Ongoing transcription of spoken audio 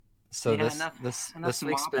So Yeah, this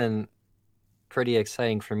week's mopping. been pretty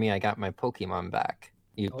exciting for me. I got my Pokemon back.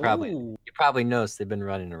 Oh, You probably noticed they've been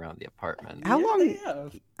running around the apartment. How yeah, long? they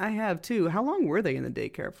have. I have too. How long were they in the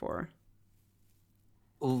daycare for?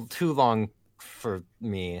 Too long for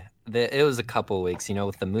me. It was a couple weeks,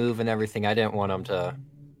 with the move and everything. I didn't want them to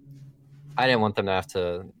have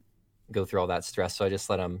to go through all that stress, so I just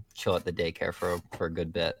let them chill at the daycare for a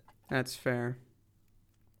good bit. That's fair.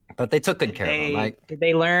 But they took good care of them. Did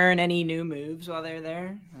they learn any new moves while they're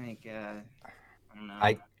there? Like, I don't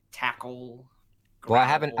know, tackle. Well,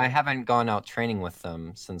 I growl? haven't gone out training with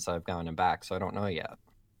them since I've gotten back, so I don't know yet.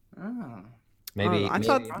 Oh. Maybe I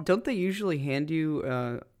thought, don't they usually hand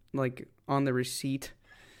you like on the receipt?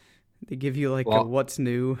 They give you like a what's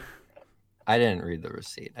new. I didn't read the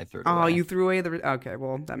receipt. I threw it Oh, away. you threw away the. Okay,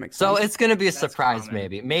 well that makes So sense. it's gonna be a That's surprise.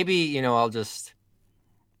 common. Maybe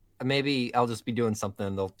I'll just be doing something.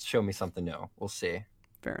 And they'll show me something new. We'll see.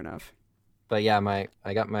 Fair enough. But yeah,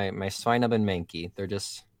 I got my Swinub and Mankey. They're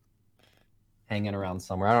just hanging around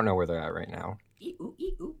somewhere. I don't know where they're at right now.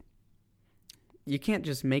 Ee-oo. You can't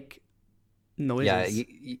just make noises.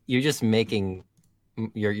 Yeah, you're just making.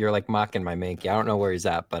 You're like mocking my Mankey. I don't know where he's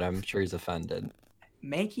at, but I'm sure he's offended.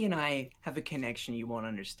 Mankey and I have a connection you won't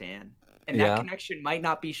understand. And Yeah. that connection might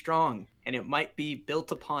not be strong, and it might be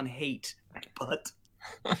built upon hate, but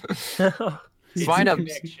it's a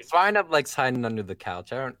connection. Swinub likes hiding under the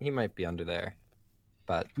couch. He might be under there,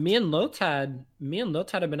 but Me and Lotad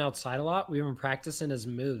have been outside a lot. We've been practicing his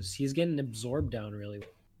moves. He's getting absorbed down really well.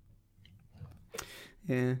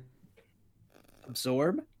 Yeah.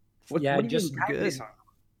 Absorb? Yeah, do you just mean practice good. on?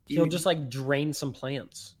 He'll just like drain some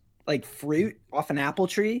plants. Like fruit off an apple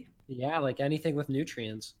tree? Yeah, like anything with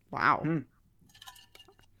nutrients. Wow.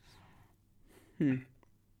 Hmm.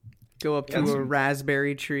 Go up to Yeah, a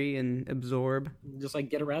raspberry tree and absorb. Just like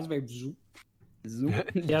get a raspberry. Zoop. Zoop.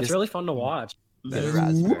 Yeah, it's Just really fun to watch. get a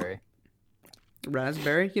raspberry.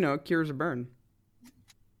 Raspberry, it cures a burn.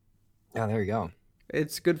 Oh, there you go.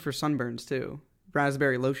 It's good for sunburns too.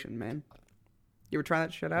 Raspberry lotion, man. You ever try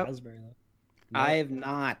that shit out? Raspberry. I have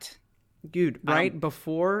not. Dude, right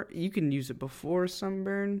before, you can use it before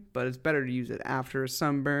sunburn, but it's better to use it after a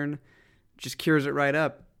sunburn. Just cures it right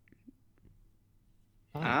up.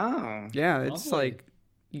 Oh. Yeah, it's Lovely. like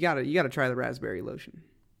you gotta try the raspberry lotion.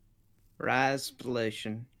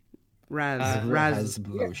 Raspblation.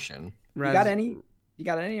 Rasplotion. You got any? You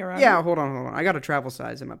got any around? Yeah, here? hold on. I got a travel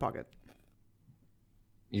size in my pocket.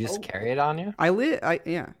 You just carry it on you?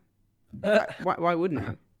 Yeah. Why wouldn't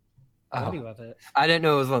I? Happy Oh, with it. I didn't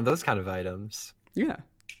know it was one of those kind of items. Yeah.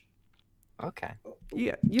 Okay.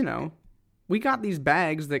 Yeah, we got these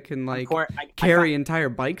bags that can like I carry entire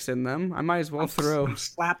bikes in them. I might as well throw. I'm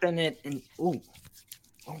slapping it and oh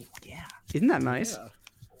yeah. Isn't that nice?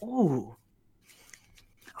 Yeah. Ooh.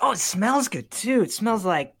 Oh, it smells good too. It smells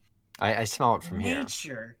like I smell it from here.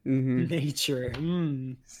 nature. Mm-hmm. Nature.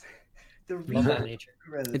 The Love that real nature.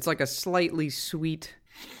 growth. It's like a slightly sweet,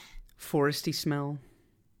 foresty smell.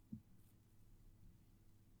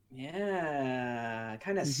 Yeah,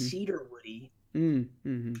 kind of Mhm. cedar woody.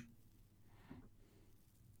 Mm-hmm.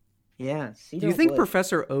 Yeah. Cedar Do you think wood.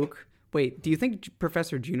 Professor Oak? Wait, do you think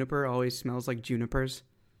Professor Juniper always smells like junipers?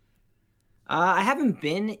 I haven't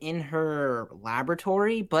been in her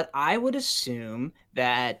laboratory, but I would assume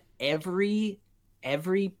that every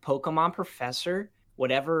Pokemon professor,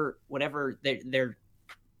 whatever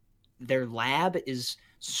their lab is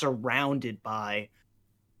surrounded by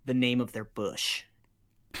the name of their bush.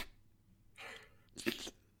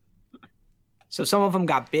 So some of them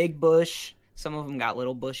got big bush, some of them got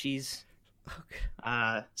little bushies.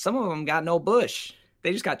 Some of them got no bush.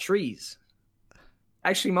 They just got trees.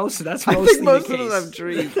 Actually, that's I mostly think most the of case. them have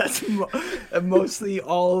trees. That's mostly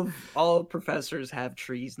all professors have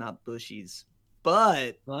trees, not bushies.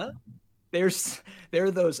 But What? there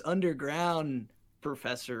are those underground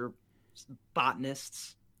professor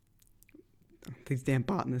botanists. These damn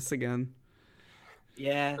botanists again.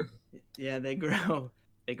 Yeah, they grow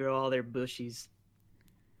all their bushies.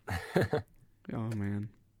 Oh man.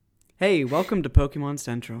 Hey, welcome to Pokemon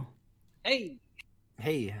Central. Hey.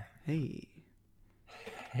 Hey. Hey.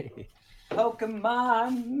 Hey.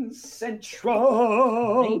 Pokemon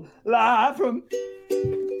Central, live from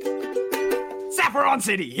Saffron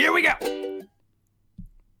City. Here we go.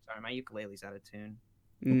 Sorry, my ukulele's out of tune.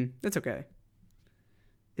 It's okay.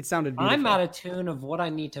 It sounded beautiful. I'm out of tune of what I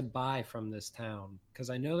need to buy from this town because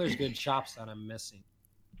I know there's good shops that I'm missing.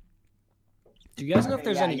 Do you guys know if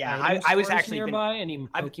there's any Yeah. item I was stores actually nearby? Any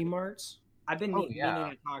Pokemarts? I've been Oh, yeah.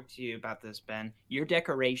 meaning to talk to you about this, Ben. Your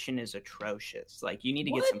decoration is atrocious. Like, you need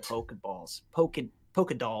to get some What? Pokeballs.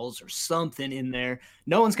 polka dolls or something in there.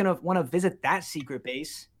 No one's gonna want to visit that secret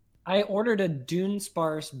base. I ordered a Dune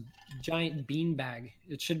Sparse giant beanbag.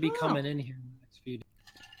 It should be coming in here in the next few days.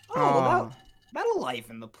 Oh, that'll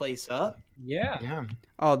liven the place up. Yeah. Yeah.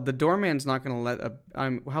 Oh, the doorman's not gonna let a.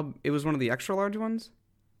 How it was one of the extra large ones.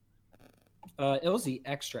 It was the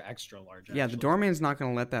extra large. Yeah, the actually. doorman's not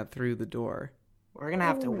gonna let that through the door. We're gonna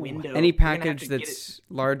have to window Any we're gonna have package to get that's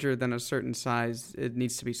larger than a certain size, it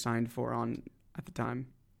needs to be signed for on at the time.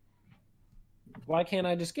 Why can't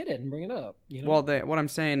I just get it and bring it up? You know? Well, what I'm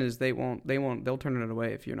saying is they'll turn it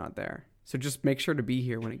away if you're not there. So just make sure to be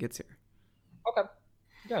here when it gets here. Okay.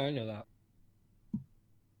 Yeah, I know that.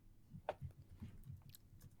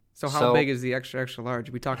 So how So- big is the extra large?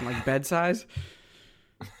 Are we talking like bed size?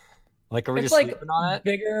 Like, are we It's just like sleeping on it?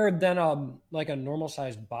 bigger than a normal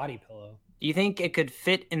sized body pillow. Do you think it could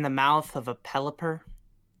fit in the mouth of a pelipper?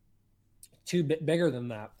 Bigger than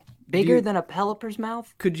that. Bigger you- than a pelipper's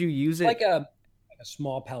mouth? Could you use it? Like a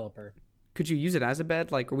small pelipper. Could you use it as a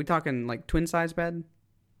bed? Like, are we talking like twin size bed?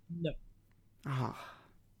 No. Ah,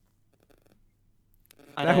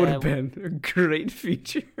 that would have Uh, been a great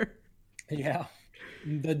feature. Yeah.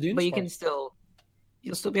 The Dune But you Sparse. can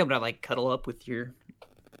you'll still be able to like cuddle up with your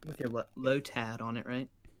low tad on it, right?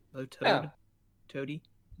 Low toad, Yeah. toady,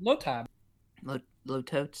 Low tab. low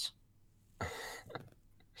totes,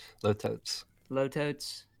 Low totes. low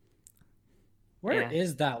totes. Where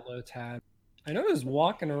is Yeah. that low tab? I know it was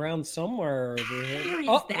walking around somewhere over here. Where is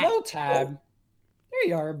Oh, that? low tab. There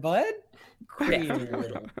you are, bud. Crafty Here.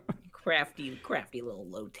 little, crafty little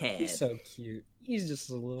low tad. He's so cute. He's just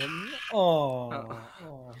a little.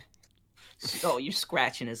 Oh. Oh, you're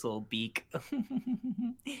scratching his little beak.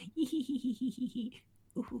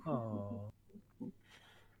 Oh.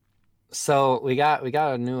 So we got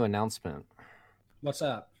a new announcement. What's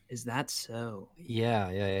up? Is that so?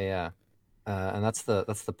 Yeah. And that's the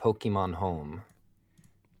Pokemon Home.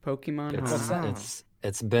 Pokemon It's Home.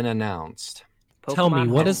 it's been announced. Pokemon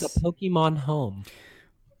Home. Pokemon Home?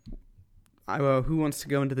 Who wants to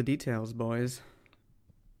go into the details, boys?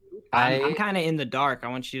 I'm kind of in the dark. I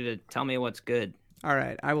want you to tell me what's good. All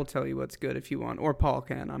right, I will tell you what's good if you want, or Paul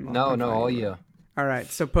can. I'm No, fine all either. you. All right,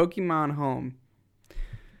 so Pokemon Home.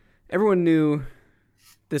 Everyone knew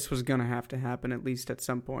this was gonna have to happen at least at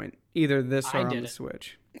some point, either this or I on did the it.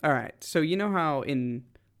 Switch. All right, so you know how in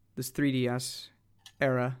this 3DS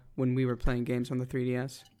era when we were playing games on the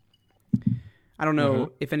 3DS, I don't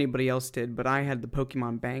know if anybody else did, but I had the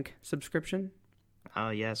Pokemon Bank subscription.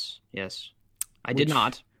 Oh yes. I did Which-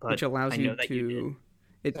 not, but which allows I know you that you did. to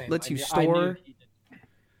it Same. lets you I knew store he did.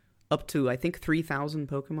 up to I think 3,000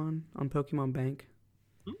 Pokemon on Pokemon Bank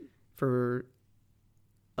for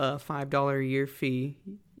a $5 a year fee.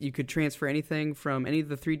 You could transfer anything from any of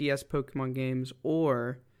the 3DS Pokemon games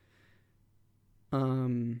or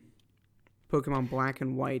Pokemon Black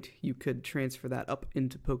and White. You could transfer that up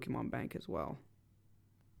into Pokemon Bank as well.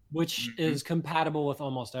 Which is compatible with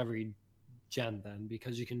almost every gen then,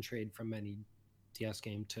 because you can trade from any DS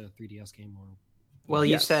game to 3DS game or Well,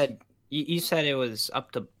 Yes. you said it was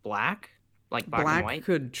up to black, like black, and Black white.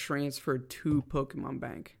 could transfer to Pokemon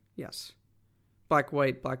Bank. Yes. Black,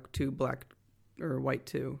 White, Black 2, Black or White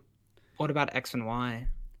 2. What about X and Y?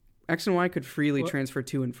 X and Y could freely What? transfer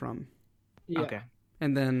to and from. yeah. Okay,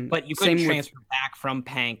 And then but you same couldn't with- transfer back from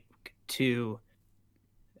Pank to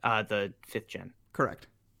the 5th gen. correct.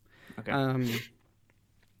 Okay.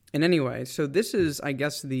 And anyway, so this is, I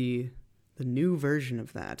guess, the new version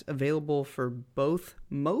of that, available for both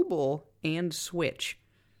mobile and Switch.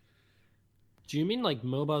 Do you mean like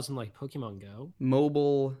MOBAs and like Pokemon Go?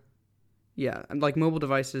 Mobile, yeah, and like mobile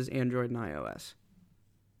devices, Android and iOS.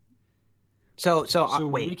 So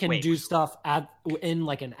we can wait. do stuff in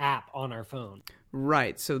like an app on our phone.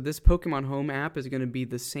 Right, so this Pokemon Home app is going to be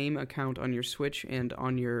the same account on your Switch and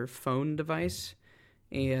on your phone device,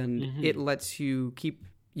 and it lets you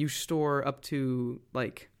store up to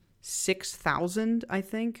like 6,000, I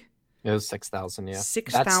think. It was 6,000. Yeah.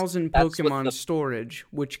 6,000 That's with Pokemon the- storage,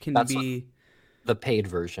 which can that's be the paid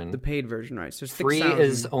version. the paid version, right? So Free 6,000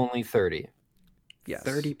 is only 30. yes.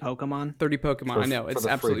 30 Pokemon. 30 Pokemon. For- I know for it's the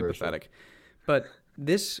free absolutely version. pathetic, but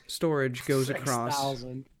this storage goes across.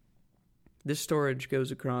 6,000. This storage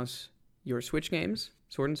goes across your Switch games,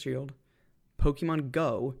 Sword and Shield, Pokemon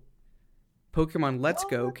Go, Pokemon Let's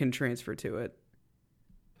Go can transfer to it,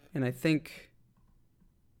 and I think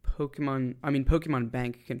Pokemon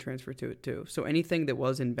Bank can transfer to it too. So anything that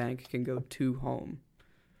was in Bank can go to Home.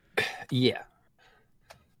 Yeah.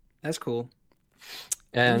 That's cool.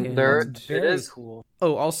 And Yeah, there That's it very is. cool.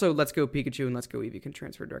 Oh, also Let's Go Pikachu and Let's Go Eevee can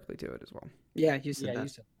transfer directly to it as well. Yeah, you said Yeah, that. you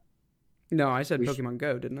said No, I said We Pokemon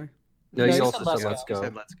Go, didn't I? No, No, you you also said said let's let's You go.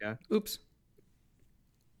 said let's go. Oops.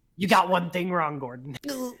 You got one thing wrong, Gordon.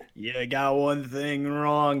 You got one thing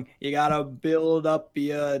wrong. You gotta build up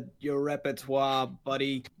your repertoire,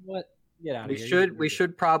 buddy. What? Get out of We here.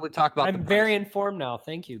 should probably talk about. I'm very informed now.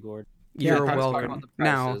 Thank you, Gordon. You're let's talk welcome. about the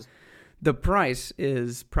Now, prices. the price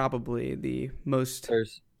is probably the most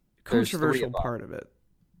There's controversial three of them. part of it.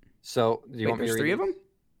 So do you Wait, want me to there's read 3 of these? them?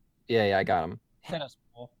 Yeah, I got them. Hit us,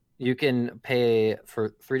 Paul. You can pay for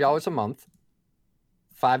 $3 a month,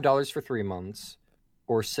 $5 for 3 months,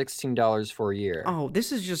 or $16 for a year. Oh,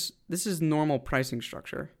 this is normal pricing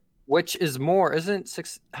structure. Which is more? Isn't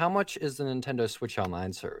six? How much is the Nintendo Switch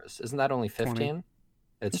Online service? Isn't that only 15? 20.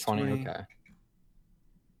 It's It's 20. 20. Okay.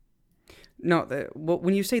 No, well,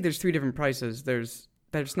 when you say there's 3 different prices, there's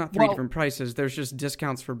not 3 Well- different prices. There's just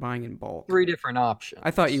discounts for buying in bulk. 3 different options.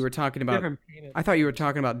 I thought you were talking about. Different payment. I thought you were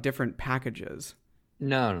talking about different packages.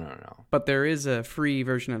 No. But there is a free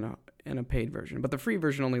version and a paid version. But the free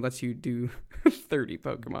version only lets you do 30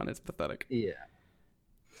 Pokemon. It's pathetic. Yeah.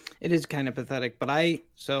 It is kind of pathetic, but I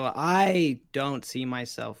don't see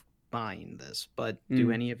myself buying this. But do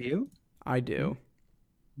Mm. any of you? I do.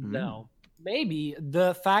 No. Maybe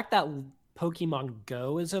the fact that Pokemon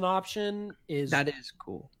Go is an option is That is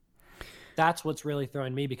cool. that's what's really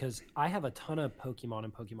throwing me, because I have a ton of Pokemon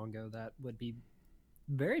in Pokemon Go that would be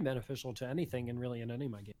very beneficial to anything and really in any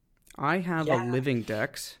of my games. I have Yeah. a living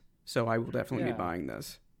Dex, so I will definitely Yeah. be buying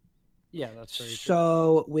this. Yeah, that's very true.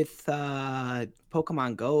 So with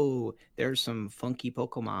Pokemon Go, there's some funky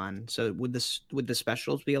Pokemon. So would the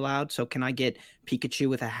specials be allowed? So can I get Pikachu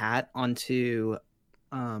with a hat onto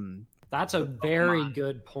That's a very Pokemon?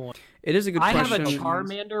 good point. It is a good I question. have a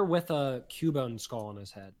Charmander with a Cubone skull on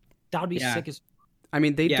his head. That would be Yeah. sick as I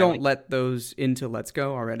mean, they Yeah, don't like- let those into Let's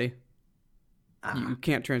Go already. Ah, You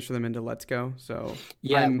can't transfer them into Let's Go, so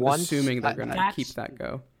Yeah, I'm once- assuming they're going to That's- keep that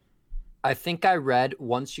Go. I think I read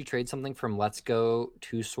once you trade something from Let's Go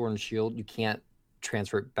to Sword and Shield, you can't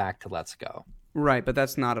transfer it back to Let's Go. Right, but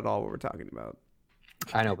that's not at all what we're talking about.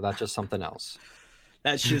 I know, but that's just something else.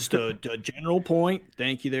 That's just a general point.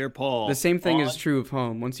 Thank you there, Paul. The same thing is On- true of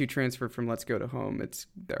Home. Once you transfer from Let's Go to Home, it's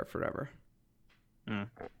there forever. Mm.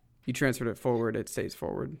 You transferred it forward, it stays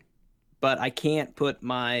forward. But I can't put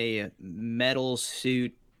my metal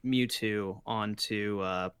suit Mewtwo onto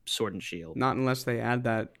Sword and Shield. Not unless they add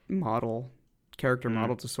that character Mm.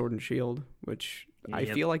 model to Sword and Shield, which I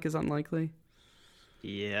Yep. feel like is unlikely.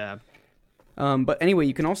 Yeah. But anyway,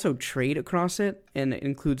 you can also trade across it, and it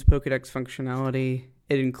includes Pokedex functionality.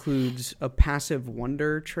 It includes a passive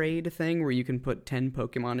Wonder Trade thing where you can put 10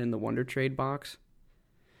 Pokemon in the Wonder Trade box.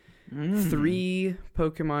 Mm. 3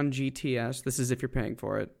 Pokemon GTS, this is if you're paying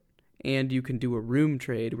for it. And you can do a room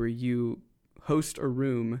trade where you host a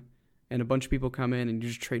room and a bunch of people come in and you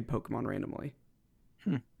just trade Pokemon randomly.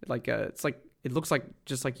 It looks like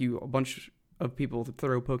just like a bunch of people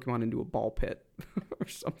throw Pokemon into a ball pit or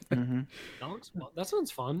something. Mhm. that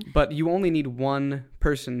sounds fun. But you only need one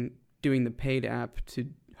person doing the paid app to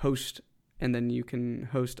host, and then you can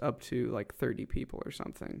host up to like 30 people or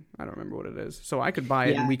something. I don't remember what it is. So I could buy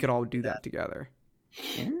it Yeah, and we could all do that together.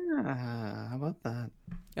 Yeah. How about that?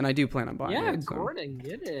 And I do plan on buying Yeah, it. so. Gordon,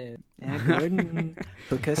 get it. Yeah, Gordon.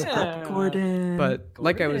 Because Yeah. Gordon. But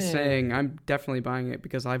like I was Gordon. saying, I'm definitely buying it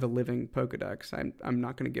because I have a living Pokedex. I'm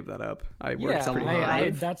not going to give that up. I worked Yeah, pretty I-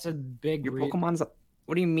 hard. that's a big your re- Pokemon's.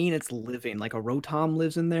 What do you mean it's living? Like a Rotom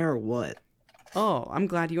lives in there, or what? Oh, I'm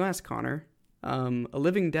glad you asked, Connor. A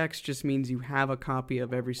living dex just means you have a copy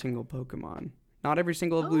of every single Pokemon. Not every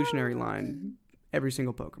single evolutionary line, every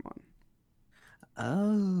single Pokemon.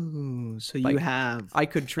 Oh, so Like, you have. I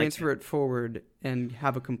could transfer it forward and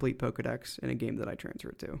have a complete Pokedex in a game that I transfer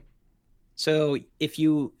it to. So if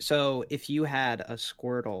you had a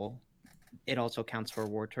Squirtle, it also counts for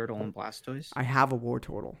Wartortle and Blastoise. I have a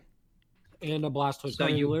Wartortle. and a Blastoise. So So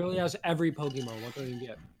you- literally has every Pokemon. What do you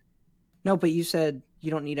get? No, but you said you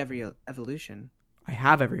don't need every evolution. I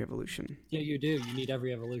have every evolution. Yeah, you do. You need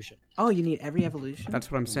every evolution. Oh, you need every evolution. That's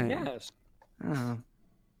what I'm saying. Yes. Oh,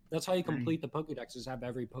 That's how you complete the Pokédex, is have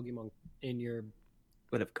every Pokemon in your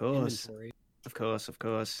but of course, inventory. of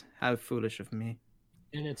course. How foolish of me.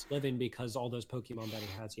 And it's living because all those Pokemon that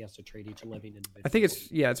he has to trade each living individual. I think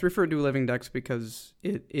it's referred to a living dex because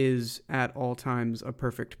it is at all times a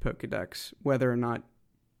perfect Pokedex, whether or not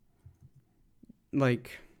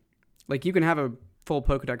like you can have a full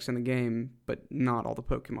Pokedex in the game, but not all the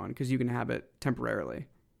Pokemon because you can have it temporarily.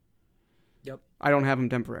 Yep. I don't have them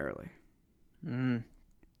temporarily. Mm.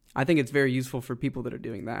 I think it's very useful for people that are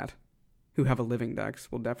doing that, who have a living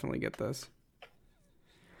dex. Will definitely get this.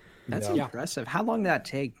 That's Yeah. impressive. How long did that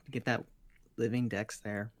take to get that living dex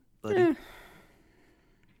there, buddy?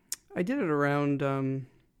 I did it around.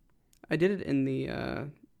 I did it in the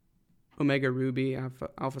Omega Ruby,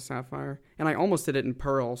 Alpha Sapphire, and I almost did it in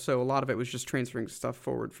Pearl. So a lot of it was just transferring stuff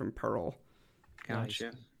forward from Pearl.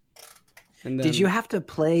 Gotcha. And then, Did you have to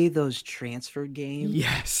play those transfer games?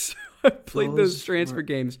 Yes, I played those Those transfer were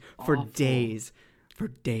games for awful. days. For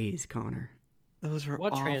days, Connor. Those were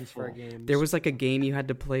What awful. transfer games? There was like a game you had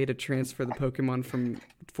to play to transfer the Pokemon from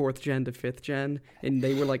 4th gen to 5th gen, and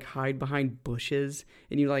they were like hide behind bushes,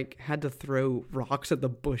 and you like had to throw rocks at the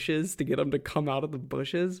bushes to get them to come out of the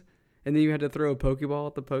bushes, and then you had to throw a Pokeball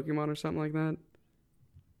at the Pokemon or something like that.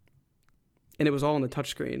 And it was all on the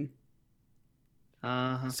touchscreen.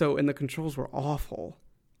 So, and the controls were awful.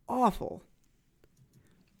 Awful.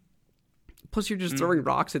 Plus, you're just throwing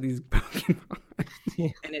rocks at these Pokemon.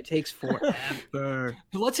 And it takes forever.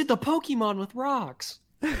 Let's hit the Pokemon with rocks.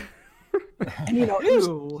 And Ew,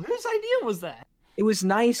 whose idea was that? it was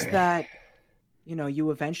nice that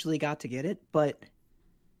you eventually got to get it, but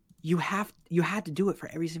you had to do it for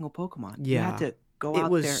every single Pokemon. You Yeah. had to go It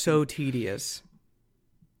out was there. so tedious.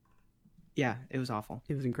 Yeah, it was awful.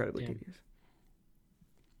 It was incredibly Yeah. tedious.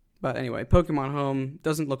 But anyway, Pokemon Home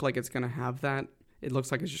doesn't look like it's going to have that. It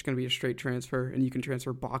looks like it's just going to be a straight transfer, and you can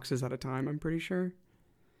transfer boxes at a time, I'm pretty sure.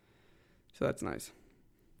 So that's nice.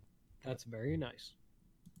 That's very nice.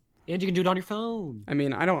 And you can do it on your phone. I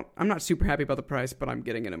mean, I'm not super happy about the price, but I'm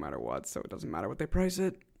getting it no matter what, so it doesn't matter what they price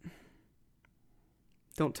it.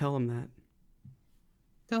 Don't tell them that.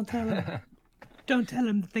 Don't tell him. Don't tell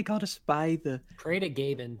him that they got us by the. Trade a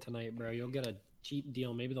Gaben tonight, bro. You'll get a cheap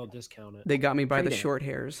deal. Maybe they'll discount it. They got me by the Trade it. short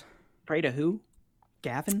hairs. Pray to who?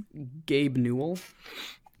 Gavin? Gabe Newell.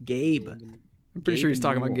 Gabe. I'm pretty sure he's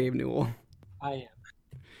talking about Newell. Gabe Newell. I am.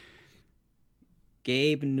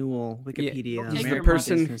 Gabe Newell. Wikipedia. He's He's the the American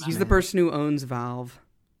person. businessman. He's the person who owns Valve,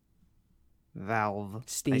 Valve. I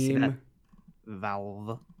see that. Steam.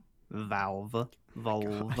 Valve. Vulva.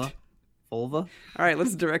 God. Vulva. All right,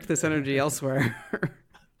 let's direct this energy elsewhere,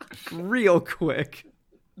 real quick.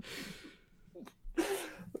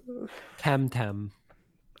 Temtem.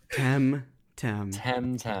 Tem.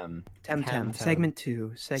 Temtem. Temtem. Segment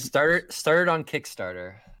 2. Started on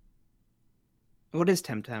Kickstarter. What is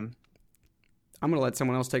Temtem? I'm gonna let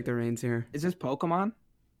someone else take the reins here. Is this Pokemon?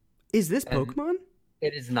 Is this And- Pokemon?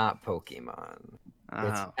 It is not Pokemon.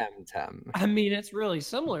 It's Oh. Temtem. I mean, it's really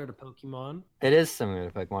similar to Pokemon. It is similar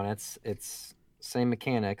to Pokemon. It's same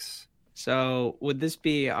mechanics. So, would this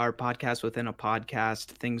be our podcast within a podcast,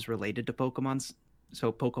 things related to Pokemon's?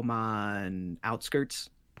 So, Pokemon outskirts?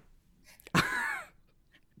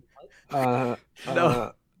 No.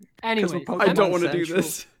 Anyway, we're I don't Pokemon want to do Central.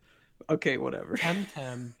 this. Okay, whatever.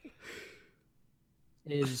 Temtem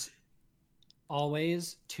is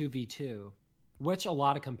always 2v2, which a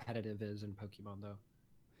lot of competitive is in Pokemon, though.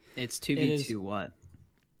 It's It 2v2 what?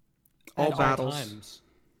 All At battles. times.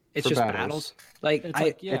 It's For just battles. battles? Like, It's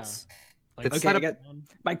like, yeah. It's Like it's Okay, not I a- got-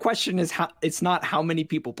 my question is how it's not how many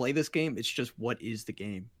people play this game, it's just what is the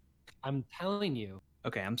game? I'm telling you.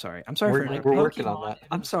 Okay, I'm sorry. I'm sorry We're- for Like we're interrupting. working on Pokemon, that.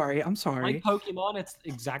 I'm sorry. I'm sorry. Like Pokemon, it's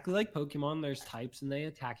exactly like Pokemon. There's types and they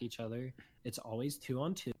attack each other. It's always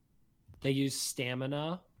 2-on-2. They use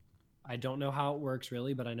stamina. I don't know how it works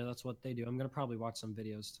really, but I know that's what they do. I'm gonna probably watch some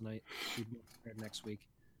videos tonight. Be more prepared next week.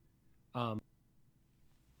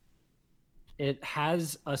 It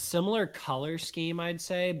has a similar color scheme, I'd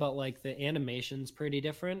say, but like the animation's pretty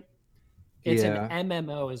different. It's Yeah. an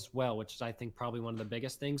MMO as well, which is I think probably one of the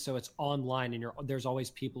biggest things. So it's online and there's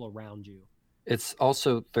always people around you. It's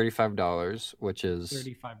also $35, which is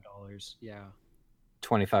 $35. Yeah.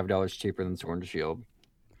 $25 cheaper than Sword and Shield.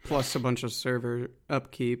 Plus a bunch of server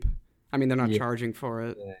upkeep. I mean, they're not Yeah. charging for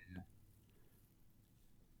it. Yeah.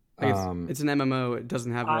 Like, Um, it's an MMO. It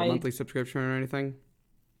doesn't have a I- monthly subscription or anything.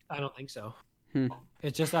 I don't think so. Hmm.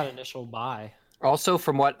 It's just that initial buy. Also,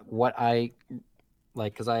 from what I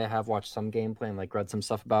like, because I have watched some gameplay and like read some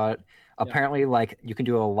stuff about it. Apparently, like you can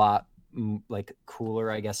do a lot like cooler,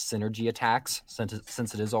 I guess, synergy attacks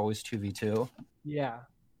since it is always 2v2. Yeah.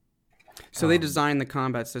 So they Um, designed the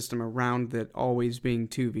combat system around it always being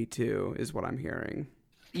 2v2, is what I'm hearing.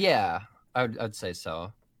 Yeah, I'd say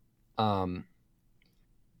so.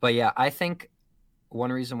 But yeah, I think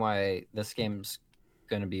one reason why this game's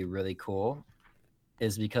going to be really cool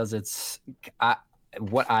is because it's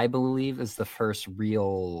what I believe is the first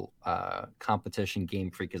real competition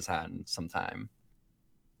Game Freak has had in some time.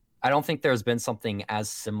 I don't think there's been something as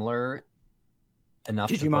similar enough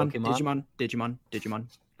to Pokemon. Digimon,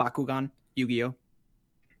 Bakugan, Yu-Gi-Oh.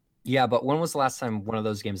 Yeah, but when was the last time one of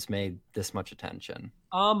those games made this much attention?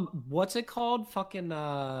 What's it called? Fucking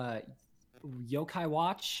Yokai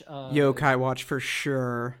Watch. Yokai Watch for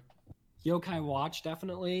sure. Yokai Watch,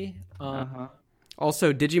 definitely.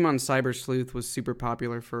 Also, Digimon Cyber Sleuth was super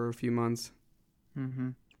popular for a few months. Mm-hmm.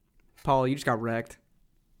 Paul, you just got wrecked.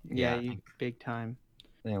 Yeah, Yeah, big time.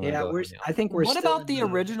 They wanna Yeah, go we're. for it. I think we're. What still about in the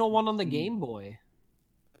original one on the Game Boy?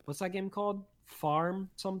 What's that game called? Farm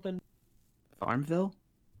something? Farmville?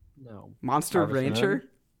 No. Monster Harvest Rancher?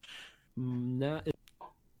 No.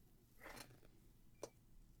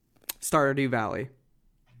 Stardew Valley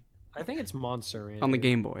I think it's Monster Rancher. on the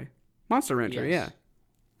Game Boy. Monster Rancher, Yes.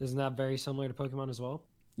 yeah. Isn't that very similar to Pokemon as well?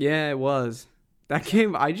 Yeah, it was. That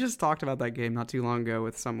game, I just talked about that game not too long ago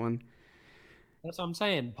with someone. That's what I'm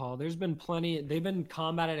saying, Paul. There's been plenty. They've been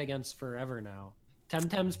combated against forever now.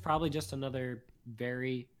 Temtem's probably just another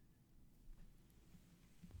very.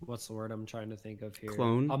 What's the word I'm trying to think of here?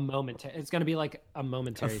 Clone? A moment. It's gonna be like a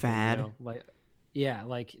momentary. A fad? Thing, Like, yeah,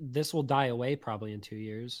 like this will die away probably in 2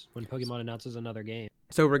 years when Pokemon announces another game.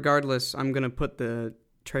 So regardless, I'm going to put the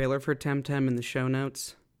trailer for Temtem in the show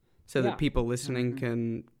notes so Yeah. that people listening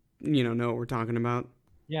can, know what we're talking about.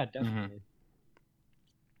 Yeah, definitely.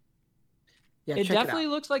 Yeah, It check definitely it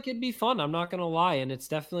out. looks like it'd be fun. I'm not gonna lie, and it's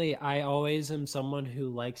definitely. I always am someone who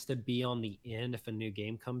likes to be on the end if a new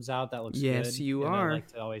game comes out that looks good. Yes, you and are. I like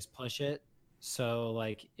to always push it. So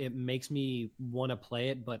like, it makes me want to play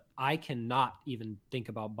it, but I cannot even think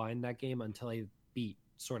about buying that game until I beat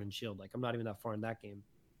Sword and Shield. Like, I'm not even that far in that game.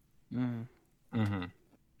 Mm. Mm-hmm.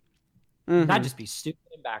 Mhm. That'd just be stupid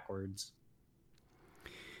and backwards.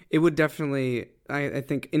 It would definitely, I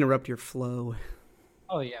think, interrupt your flow.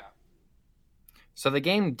 Oh yeah. So the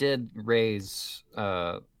game did raise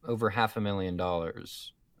over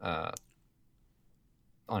 $500,000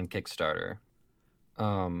 on Kickstarter,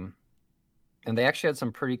 and they actually had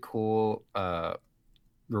some pretty cool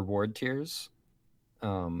reward tiers.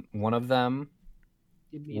 One of them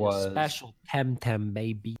Give me was a special Temtem,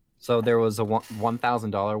 baby. So there was a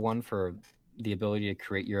 $1,000 one for the ability to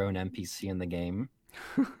create your own NPC in the game.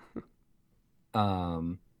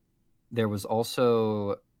 There was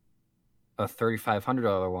also a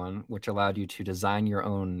 $3,500 one, which allowed you to design your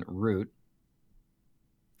own route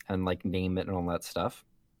and like name it and all that stuff.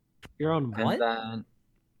 Your own what? And then,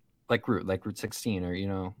 like Route 16,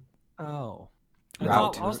 or Oh.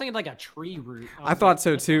 Route. I was thinking like a tree route. I thought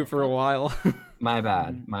so too for a while. my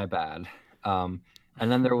bad.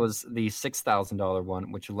 And then there was the $6,000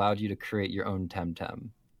 one, which allowed you to create your own Temtem.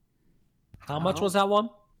 How much was that one?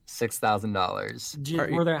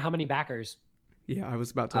 $6,000. Were there how many backers? Yeah, I was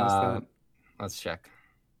about to ask that. Let's check.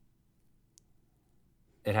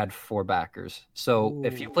 It had 4 backers. So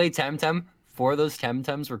if you play Temtem, 4 of those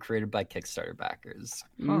Temtems were created by Kickstarter backers.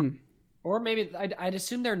 Mm. Or maybe I'd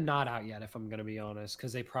assume they're not out yet, if I'm going to be honest,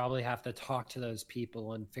 because they probably have to talk to those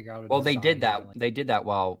people and figure out. Well, they did that. They did that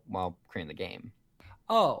while creating the game.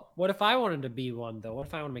 Oh, what if I wanted to be one though? What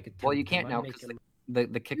if I want to make a? Well, you can't now because the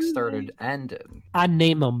Kickstarter ended. I'd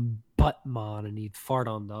name him Buttmon, and he'd fart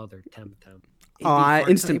on the other Temtem. Oh,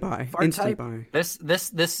 instant type- buy. fart Instant type? buy. This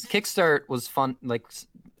Kickstart was fun. Like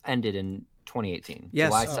ended in 2018. Yes,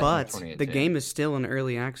 July 2nd, but 2018. the game is still in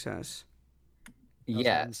early access.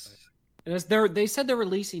 Yes. And they said they're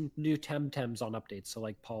releasing new Temtems on updates. So,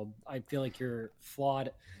 like, Paul, I feel like your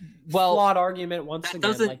flawed argument once that again.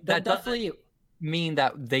 doesn't- Like, that doesn't- definitely. Mean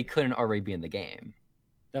that they couldn't already be in the game.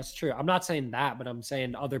 That's true. I'm not saying that, but I'm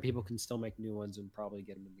saying other people can still make new ones and probably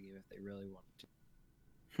get them in the game if they really wanted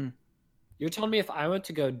to. You're telling me if I went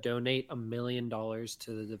to go donate $1 million to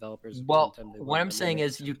the developers of Well, Temtem, they what wouldn't I'm saying let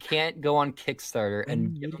is you can't go on Kickstarter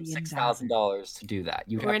and give them $6,000 to do that.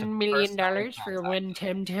 You have to $1 million personally for contact one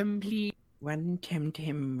Temtem, please. One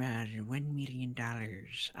Temtem, $1 million.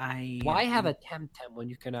 Why have a Temtem when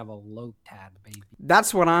you can have a Lotad, baby?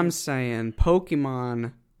 That's what I'm saying.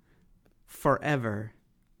 Pokemon forever.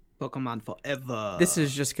 Pokemon forever? This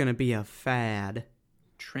is just going to be a fad.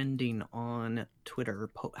 trending on Twitter.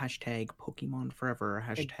 Hashtag Pokemon forever.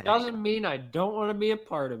 It Hashtag doesn't mean I don't want to be a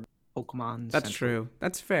part of it. Pokemon. That's Central. true.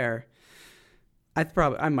 That's fair.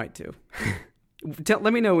 I might too.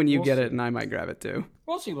 Let me know when you We'll get see. it, and I might grab it too.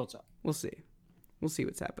 We'll see what's up. We'll see. We'll see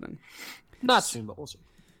what's happening. Not soon, but we'll see.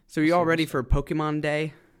 So, you all ready for Pokemon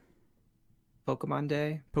Day? Pokemon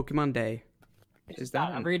Day. Pokemon Day. Is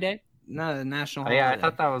that every day? not a national Oh, yeah, I holiday?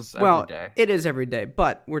 thought that was Well, every day. it is every day,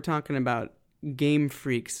 but we're talking about Game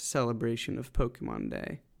Freak's celebration of Pokemon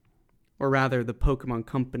Day. Or rather, the Pokemon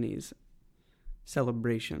Company's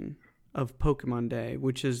celebration of Pokemon Day,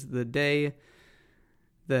 which is the day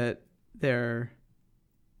that their...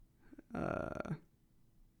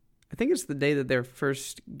 I think it's the day that their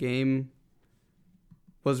first game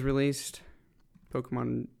was released.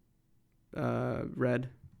 Pokemon Red.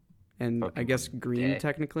 And I Pokemon guess Green, Day.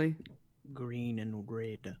 technically. Green and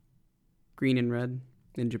red. green and red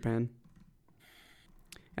in Japan.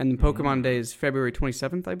 And Pokemon Day is February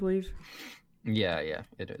 27th, I believe. Yeah,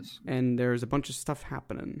 it is. And there's a bunch of stuff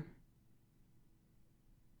happening.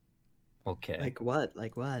 Okay. Like what?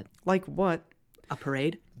 Like what? Like what? A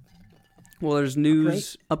parade? Well, there's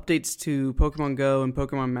news updates to Pokemon Go and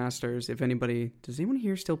Pokemon Masters. Does anyone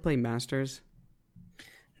here still play Masters?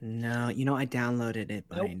 No, I downloaded it,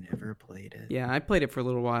 but I never played it. Yeah, I played it for a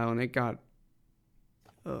little while, and it got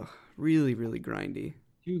really, really grindy.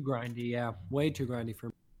 Too grindy, yeah. Way too grindy for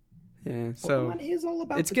me. Yeah, so Pokemon is all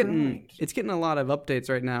about it's getting a lot of updates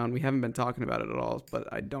right now, and we haven't been talking about it at all,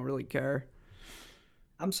 but I don't really care.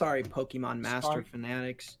 I'm sorry, Pokemon Master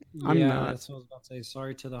fanatics. I'm not. That's what I was about to say.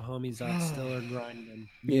 Sorry to the homies that still are grinding.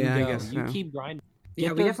 Yeah, I guess you so. keep grinding.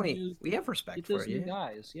 Yeah, we definitely have respect Get for those new you.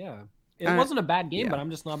 guys. Yeah, it wasn't a bad game, yeah. but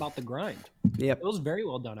I'm just not about the grind. Yep. It was very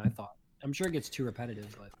well done. I thought. I'm sure it gets too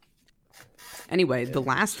repetitive, but Anyway, the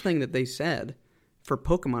last thing that they said for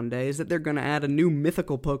Pokemon Day is that they're going to add a new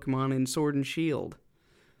mythical Pokemon in Sword and Shield.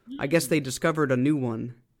 I guess they discovered a new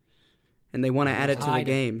one, and they want to add it to the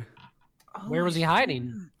game. Where was he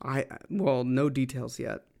hiding? Well, no details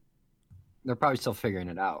yet. They're probably still figuring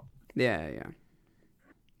it out. Yeah.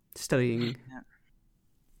 Studying.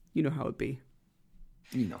 You know how it be.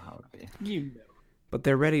 You know how it be. You know. But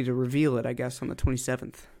they're ready to reveal it, I guess, on the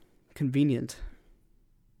 27th. Convenient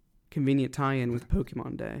tie-in with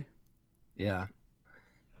Pokemon Day. Yeah.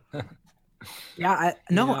 Yeah,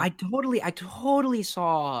 I totally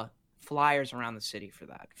saw flyers around the city for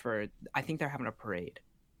that. I think they're having a parade.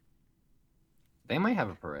 They might have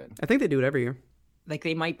a parade. I think they do it every year. Like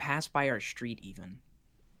they might pass by our street even.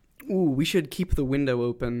 Ooh, we should keep the window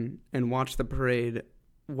open and watch the parade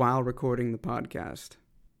while recording the podcast.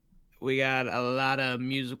 We got a lot of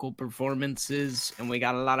musical performances, and we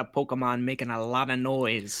got a lot of Pokemon making a lot of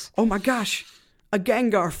noise. Oh my gosh! A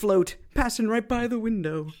Gengar float passing right by the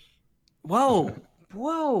window. Whoa,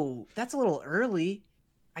 that's a little early.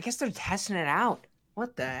 I guess they're testing it out.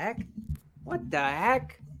 What the heck?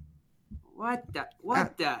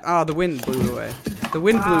 Oh, the wind blew it away. The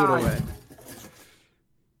wind blew it away.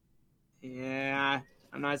 Yeah,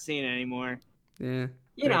 I'm not seeing it anymore. Yeah.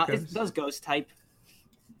 It's those ghost type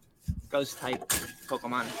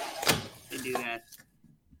Pokemon. They do that.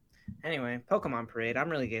 Anyway, Pokemon Parade. I'm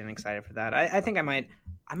really getting excited for that. I think I might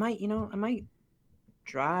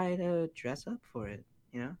try to dress up for it.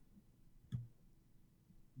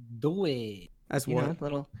 Do it. As what?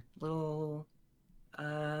 Little.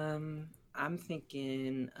 I'm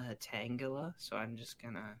thinking Tangela, so I'm just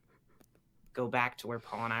gonna go back to where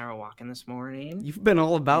Paul and I were walking this morning. You've been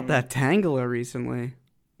all about that Tangela recently.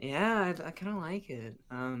 Yeah, I kind of like it.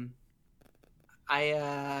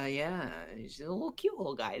 He's a cute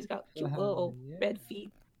little guy. He's got cute little red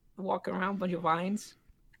feet, walking around, bunch of vines.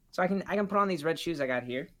 So I can put on these red shoes I got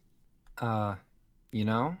here. Just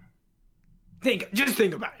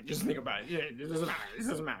think about it. Yeah, it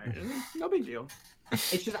doesn't matter. No big deal.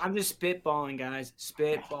 It's just I'm just spitballing, guys.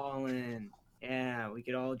 Spitballing. Yeah, we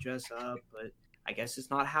could all dress up, but I guess it's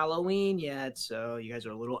not Halloween yet, so you guys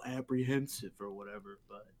are a little apprehensive or whatever.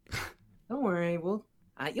 But don't worry,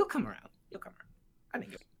 you'll come around. I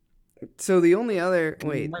think. So the only other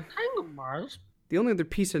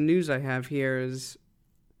piece of news I have here is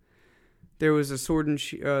there was a Sword and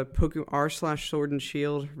r/Sword and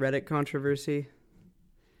Shield Reddit controversy.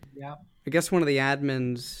 Yeah. I guess one of the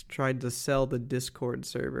admins tried to sell the Discord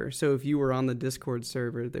server. So if you were on the Discord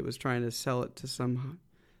server, they was trying to sell it to some...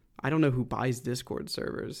 I don't know who buys Discord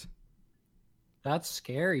servers. That's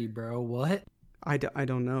scary, bro. What? I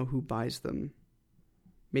don't know who buys them.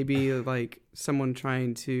 Maybe like someone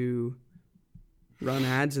trying to run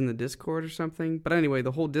ads in the Discord or something. But anyway,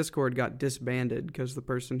 the whole Discord got disbanded because the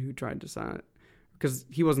person who tried to sign it, because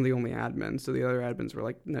he wasn't the only admin. So the other admins were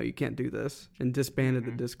like, no, you can't do this, and disbanded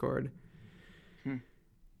the Discord.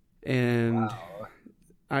 And wow.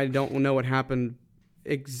 I don't know what happened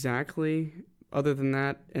exactly other than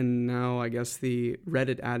that. And now I guess the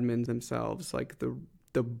Reddit admins themselves, like the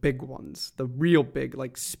big ones, the real big,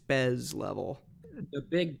 like Spez level. The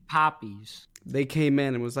big poppies. They came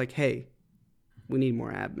in and was like, hey, we need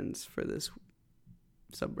more admins for this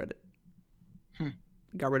subreddit.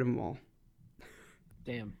 Got rid of them all.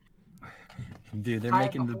 Damn. Dude, they're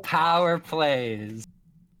making the power plays.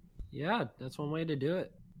 Yeah, that's one way to do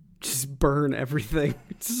it. Just burn everything.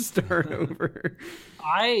 Start over.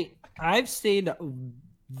 I've stayed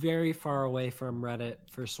very far away from Reddit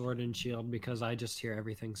for Sword and Shield because I just hear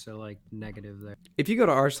everything so like negative there. If you go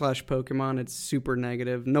to r/Pokemon, it's super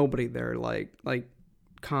negative. Nobody there like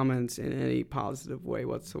comments in any positive way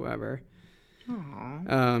whatsoever.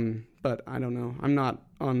 Aww. But I don't know. I'm not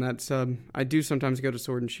on that sub. I do sometimes go to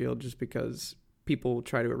Sword and Shield just because people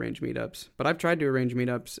try to arrange meetups. But I've tried to arrange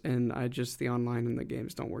meetups, and the online and the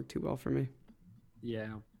games don't work too well for me.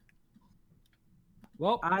 Yeah.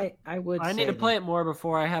 Well, I need to play it more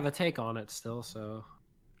before I have a take on it still, so.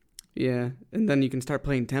 Yeah, and then you can start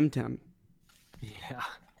playing Temtem. Yeah.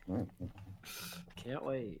 Can't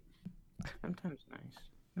wait. Temtem's nice.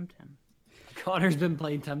 Temtem. Connor's been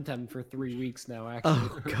playing Temtem for 3 weeks now, actually.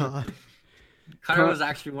 Oh, God. Connor was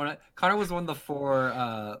actually Connor was one of the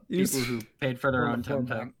 4 people who paid for their own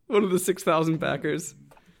Temtem. One of the 6,000 backers.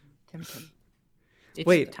 Temtem. It's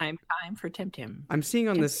Wait. time for Temtem. I'm seeing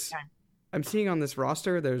on Temtem time. this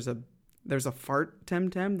roster there's a fart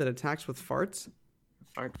Temtem that attacks with farts.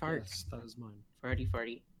 Fart. Yes, that is mine. Farty.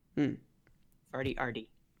 Farty arty.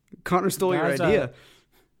 Connor stole your Guys, idea.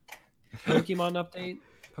 Pokemon update.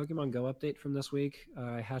 Pokemon Go update from this week.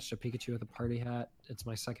 I hatched a Pikachu with a party hat. It's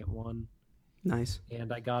my second one. Nice.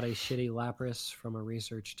 And I got a shitty Lapras from a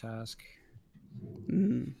research task.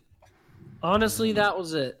 Honestly, that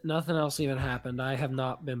was it. Nothing else even happened. I have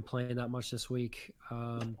not been playing that much this week.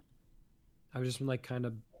 I've just been like kind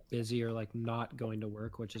of busy or like not going to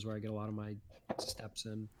work, which is where I get a lot of my steps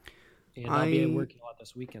in. And I'll be working a lot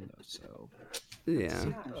this weekend though. So yeah,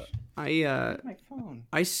 My phone.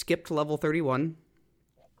 I skipped level 31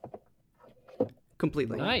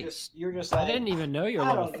 completely. nice. You're just I didn't even know you're I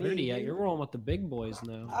level don't 30 need yet. you. You're rolling with the big boys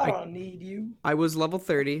now. I don't need you. I was level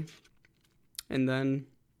 30, and then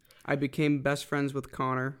I became best friends with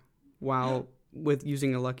Connor with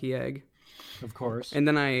using a lucky egg. Of course. And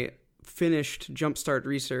then I finished Jumpstart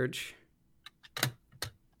Research,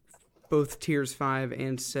 both tiers 5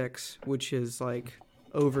 and 6, which is like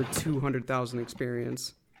over 200,000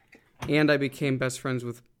 experience. And I became best friends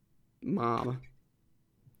with Mom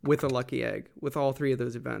with a lucky egg with all 3 of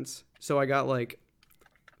those events. So I got like,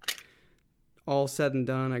 all said and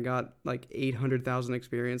done, I got like 800,000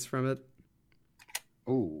 experience from it.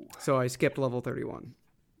 Ooh, So I skipped level 31.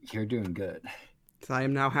 you're doing good. So I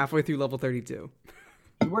am now halfway through level 32.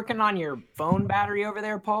 You working on your phone battery over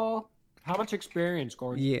there, Paul? How much experience,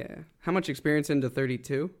 Gordon? Yeah. How much experience into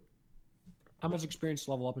 32? How much experience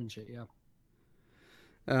to level up and shit? Yeah.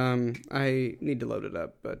 I need to load it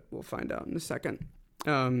up, but we'll find out in a second.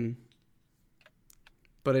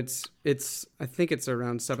 But it's I think it's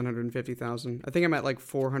around 750,000. I think I'm at like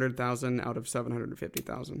 400,000 out of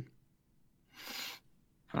 750,000.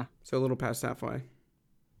 Huh. So a little past halfway.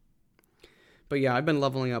 But yeah, I've been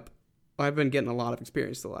leveling up. I've been getting a lot of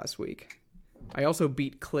experience the last week. I also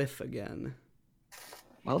beat Cliff again.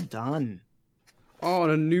 Well done. Oh,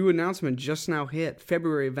 and a new announcement just now hit.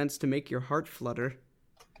 February events to make your heart flutter.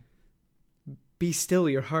 Be still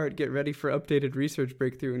your heart. Get ready for updated research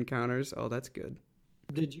breakthrough encounters. Oh, that's good.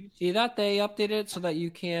 Did you see that they updated it so that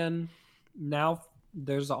you can now?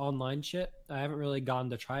 There's the online shit. I haven't really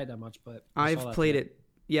gotten to try it that much, but I've played it.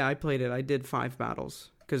 Yeah, I played it. I did 5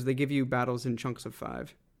 battles because they give you battles in chunks of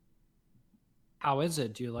 5. How is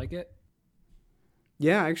it? Do you like it?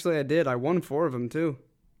 Yeah, actually, I did. I won 4 of them too.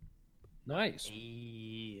 Nice.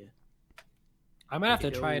 Yeah. I might have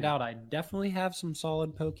to try it out. I definitely have some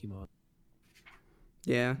solid Pokemon.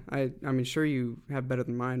 Yeah, I mean, sure you have better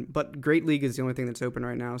than mine, but Great League is the only thing that's open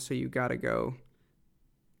right now, so you gotta go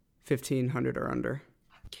 1,500 or under.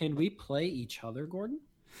 Can we play each other, Gordon?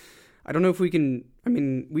 I don't know if we can. I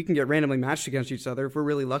mean, we can get randomly matched against each other if we're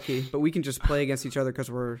really lucky, but we can just play against each other because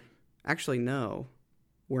we're actually no,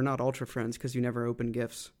 we're not ultra friends because you never open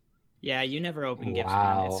gifts. Yeah, you never open gifts,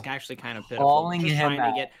 Wow. man. It's actually kind of pitiful. Calling him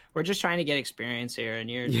out. We're just trying to get experience here, and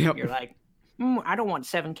you're Yep. you're like, I don't want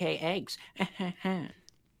 7K eggs.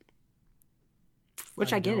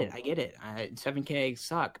 Which I get it. 7K eggs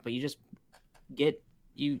suck, but you just get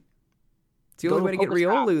you. It's the Go only way to to get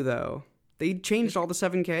Pokestop. Riolu though. They changed all the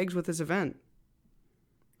 7K eggs with this event.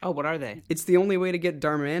 Oh, what are they? It's the only way to get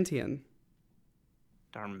Darmantian,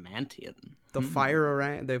 Darmantian. the fire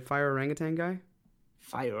orangutan guy.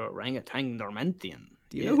 Fire orangutan Darmantian.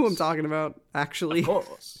 Do you know who I'm talking about? Actually,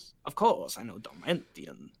 Of course, I know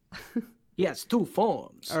Darmantian. He has 2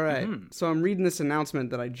 forms. all right. Mhm. So I'm reading this announcement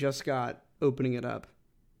that I just got. Opening it up,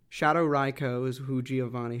 Shadow Raikou is who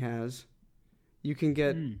Giovanni has. You can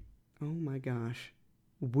get, oh my gosh,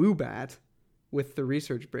 Woobat with the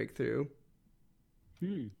research breakthrough.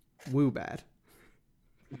 Woobat.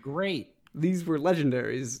 Great. These were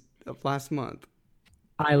legendaries of last month,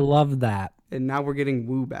 I love that. and now we're getting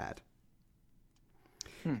Woobat.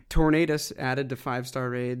 Tornadus added to 5-star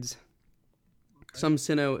raids. Some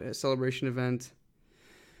Sinnoh celebration event.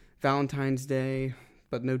 Valentine's Day,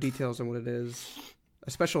 but no details on what it is.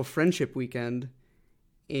 A special friendship weekend.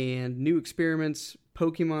 and new experiments,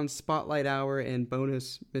 Pokemon Spotlight Hour, and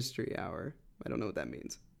bonus mystery hour. I don't know what that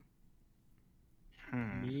means.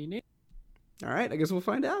 All right, I guess we'll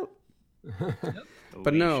find out.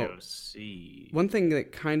 But no, one thing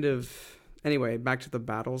that kind of... Anyway, back to the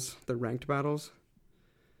battles, the ranked battles.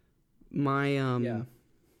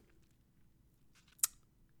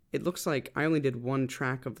 It looks like I only did one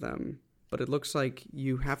track of them, but it looks like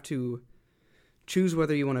you have to choose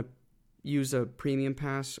whether you want to use a premium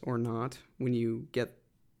pass or not when you get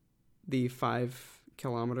the 5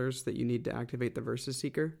 kilometers that you need to activate the Versus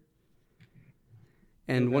Seeker.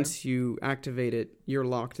 And once you activate it, you're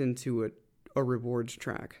locked into a rewards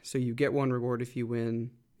track. So you get one reward if you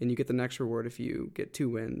win, and you get the next reward if you get 2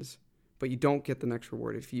 wins, but you don't get the next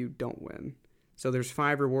reward if you don't win. So there's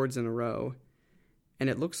 5 rewards in a row, and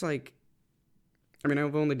it looks like, I mean,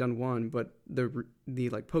 I've only done one, but the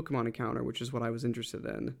like Pokemon encounter, which is what I was interested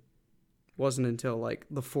in, wasn't until like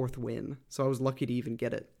the 4th win. So I was lucky to even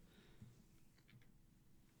get it.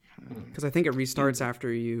 Because I think it restarts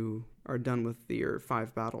after you are done with your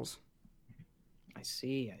 5 battles. I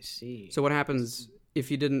see. So what happens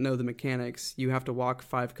if you didn't know the mechanics? You have to walk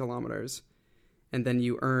 5 kilometers, and then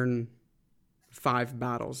you earn 5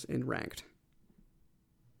 battles in ranked.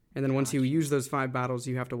 And then once you use those 5 battles,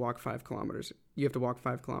 you have to walk 5 kilometers. You have to walk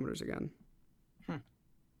 5 kilometers again.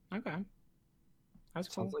 Okay. That's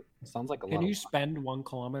cool. Sounds like a lot. Can you spend 1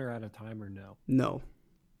 kilometer at a time or no? No.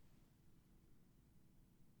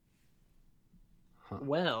 Huh.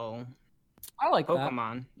 Well, I like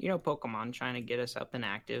Pokemon. That. You know, Pokemon trying to get us up and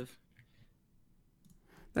active.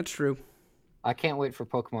 That's true. I can't wait for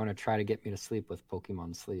Pokemon to try to get me to sleep with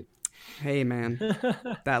Pokemon Sleep. Hey, man.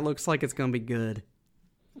 That looks like it's going to be good.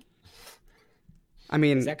 I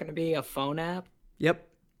mean... Is that going to be a phone app? Yep.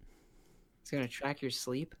 It's going to track your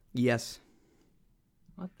sleep? Yes.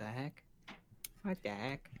 What the heck?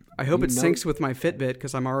 I hope it syncs with my Fitbit,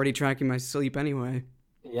 because I'm already tracking my sleep anyway.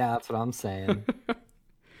 Yeah, that's what I'm saying.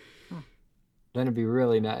 That'd be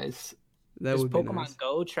really nice. That Does would be Pokemon nice.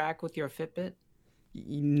 Go track with your Fitbit?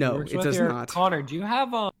 No, it does not. Connor, do you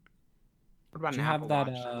have What about do you an have Apple that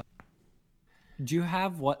Watch? do you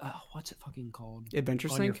have what's it fucking called? Adventure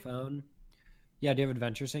On your Sync? phone? Yeah, do you have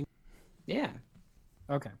Adventure Sync? Yeah,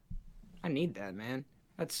 Okay. I need that, man.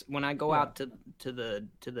 That's when I go out to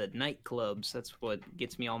the nightclubs. That's what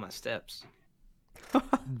gets me all my steps.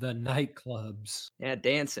 The nightclubs. Yeah,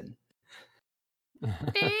 dancing.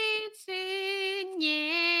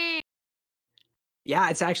 Yeah,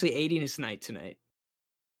 it's actually 80s night tonight.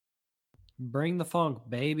 Bring the funk,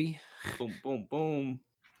 baby. Boom, boom, boom.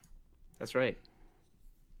 That's right.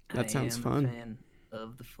 That sounds I am fun. A fan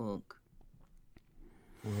of the funk.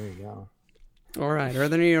 There you go. All right. Are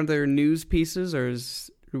there any other news pieces, or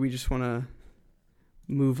do we just want to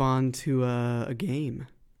move on to a game?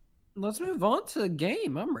 Let's move on to the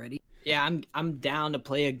game. I'm ready. Yeah, I'm down to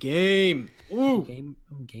play a game. Ooh, Game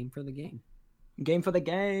for the game. game for the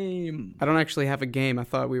game. I don't actually have a game. I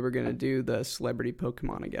thought we were going to do the celebrity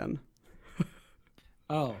Pokemon again.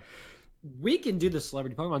 Oh, we can do the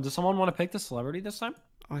celebrity Pokemon. Does someone want to pick the celebrity this time?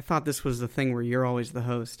 Oh, I thought this was the thing where you're always the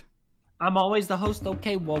host. I'm always the host.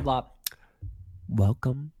 Okay, well,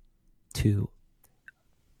 welcome to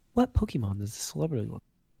what Pokemon does the celebrity look?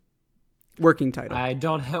 Working title. I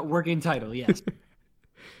don't have working title. Yes.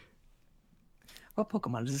 What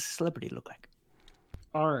Pokemon does a celebrity look like?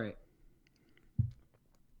 All right.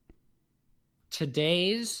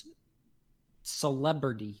 Today's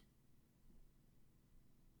celebrity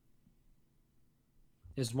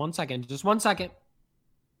is 1 second. Just 1 second.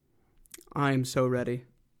 I am so ready.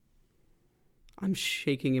 I'm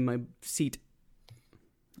shaking in my seat.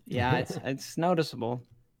 Yeah, it's noticeable.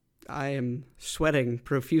 I am sweating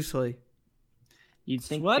profusely. You'd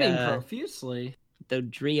think Sweating profusely.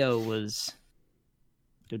 Dodrio was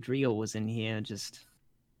in here just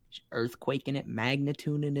earthquaking it,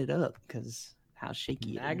 magnituning it up because how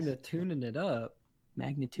shaky it is. Magnituning it up.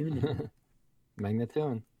 Magnituning it.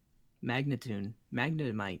 Magnatune. Magnitune.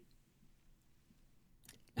 Magnemite.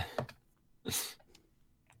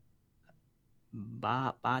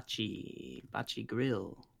 Bachi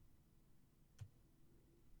Grill.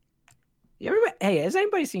 Hey, has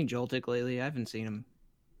anybody seen Joltik lately? I haven't seen him.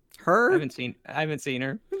 Her? I haven't seen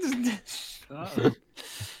her. Uh-oh.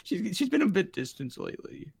 She's been a bit distant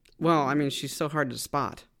lately. Well, I mean, she's so hard to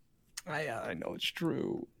spot. I know it's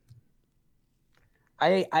true.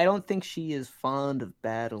 I don't think she is fond of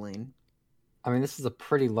battling. I mean, this is a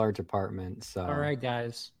pretty large apartment, so. All right,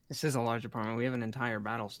 guys. This is a large apartment. We have an entire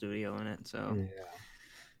battle studio in it, so. Yeah.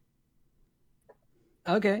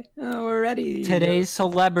 Okay, we're ready. Today's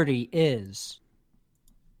celebrity is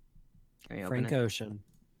Can we open Frank it? Ocean.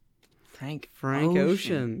 Frank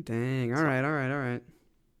Ocean. Dang. All right.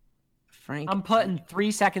 Frank. I'm putting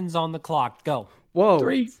 3 seconds on the clock. Go. Whoa.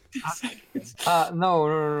 3 seconds.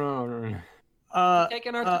 No.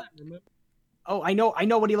 Taking our time. Remember? Oh, I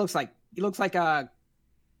know what he looks like. He looks like a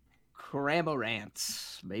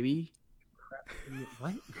Cramorant, maybe.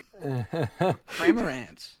 What?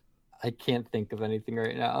 Cramorant. I can't think of anything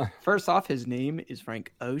right now. First off, his name is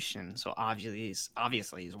Frank Ocean, so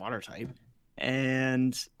obviously he's water type,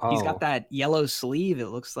 and he's got that yellow sleeve. It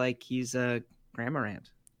looks like he's a Cramorant.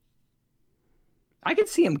 I could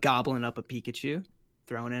see him gobbling up a Pikachu,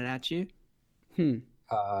 throwing it at you. Okay.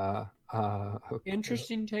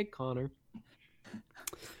 Interesting take, Connor.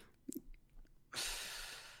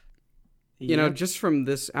 You know, just from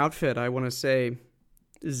this outfit, I want to say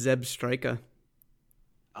Zebstrika.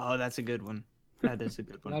 Oh, that's a good one. That is a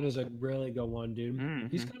good one. That is a really good one, dude. Mm-hmm.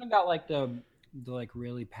 He's kind of got like the like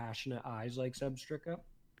really passionate eyes, like Zebstrika.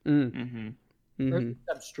 Mm-hmm. Or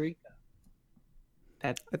Zebstrika.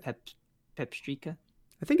 Pepstrika.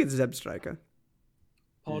 I think it's Zebstrika.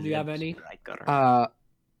 Paul, do you have any?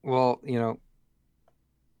 Well,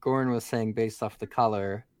 Goran was saying based off the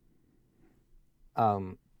color.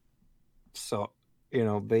 So,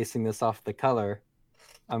 basing this off the color,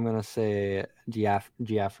 I'm gonna say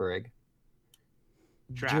Giafarig.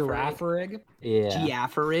 Girafarig? Yeah.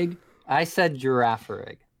 Giafarig. I said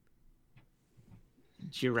Girafarig.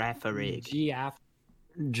 Girafarig.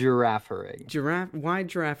 Girafarig. Giraffe? Why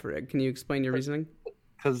Girafarig? Can you explain your reasoning?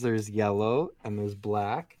 Because there's yellow and there's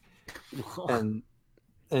black, and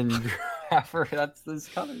Girafarig, that's this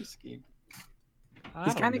color scheme.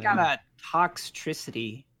 He's kind of got a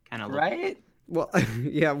toxicity kind of look. Right? Well,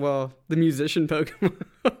 yeah, the musician Pokemon.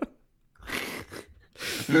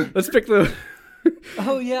 Let's pick the...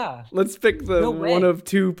 Oh, yeah. Let's pick the one of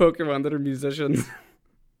 2 Pokemon that are musicians.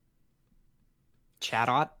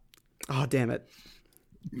 Chatot. Oh, damn it.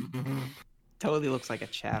 Totally looks like a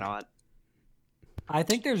Chatot. I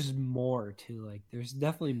think there's more, too. Like, there's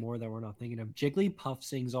definitely more that we're not thinking of. Jigglypuff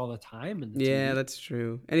sings all the time. In the Yeah, TV. that's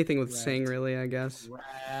true. Anything with Correct. sing, really, I guess.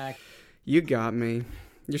 Correct. You got me.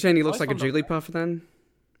 You're saying he looks like a Always Jigglypuff, then?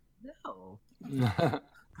 No.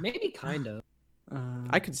 Maybe kind of.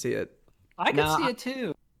 I could see it. I could see it,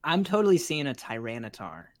 too. I'm totally seeing a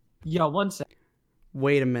Tyranitar. Yo, 1 sec.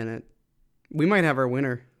 Wait a minute. We might have our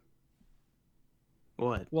winner.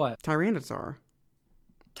 What? Tyranitar.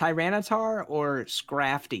 Tyranitar or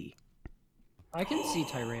Scrafty? I can see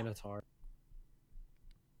Tyranitar.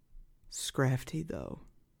 Scrafty, though.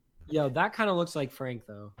 Yo, that kind of looks like Frank,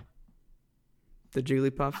 though. The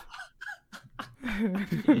Jigglypuff.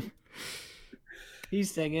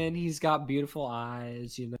 He's singing. He's got beautiful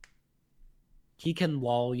eyes, He can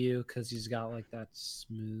lull you because he's got like that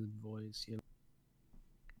smooth voice,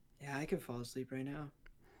 Yeah, I could fall asleep right now.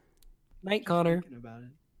 Night, Connor. Thinking about it.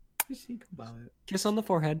 Just think about it. Kiss on the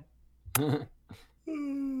forehead.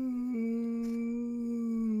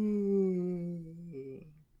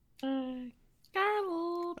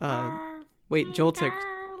 Wait, Joltik.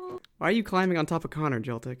 Why are you climbing on top of Connor,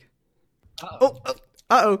 Joltik? Uh-oh.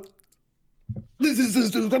 Oh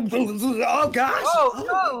gosh!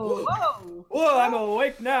 Whoa! Whoa! I'm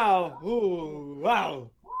awake now. Ooh, wow!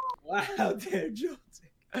 Wow, there, Joltik.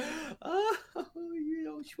 Oh,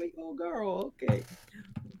 you sweet old girl. Okay,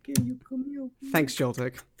 you come here. Thanks,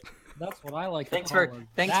 Joltik. That's what I like. Thanks to for- call a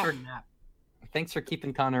thanks nap for- nap. Thanks for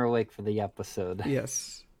keeping Connor awake for the episode.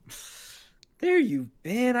 Yes. There you've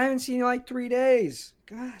been. I haven't seen you like 3 days.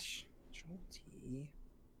 Gosh, Jolty.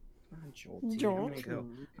 Come on,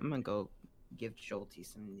 Jolty. I'm gonna go give Jolty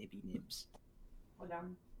some nibby nibs. Hold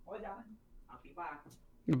on. I'll be back.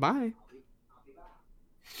 Bye. I'll be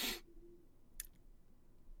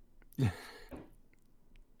back.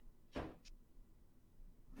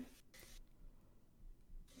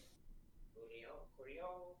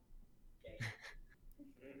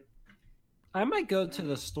 I might go to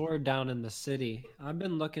the store down in the city. I've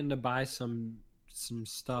been looking to buy some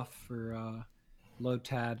stuff for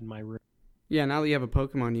Lotad in my room. Yeah, now that you have a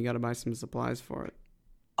Pokemon, you gotta buy some supplies for it.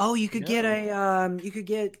 Oh, you could get a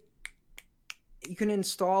you can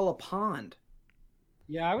install a pond.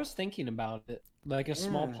 Yeah, I was thinking about it, like a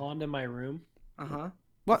small Yeah. pond in my room. Uh-huh.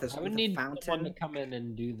 What? With I would a need fountain. someone to come in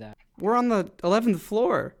and do that. We're on the 11th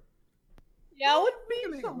floor. Yeah, it would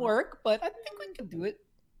be some work, but I think we could do it.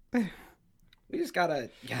 We just gotta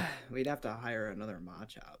we'd have to hire another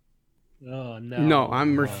Machop. Oh no! No,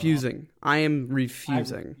 I'm refusing. I am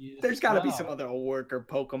refusing. There's gotta be some other worker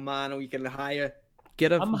Pokemon we can hire.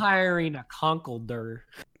 Get a I'm hiring a Conkeldurr.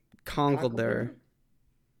 Conkeldurr.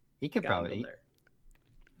 He could probably eat.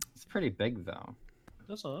 It's pretty big though.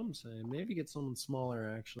 That's what I'm saying. Maybe get someone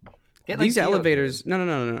smaller, actually. Get, like, These Geodude. elevators,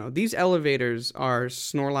 no. These elevators are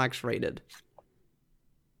Snorlax rated.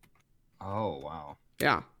 Oh wow.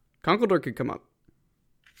 Yeah, Conkeldurr could come up.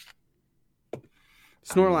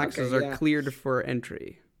 Snorlaxes are cleared for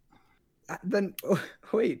entry. Then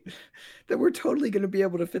wait, then we're totally gonna be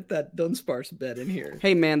able to fit that Dunsparce bed in here.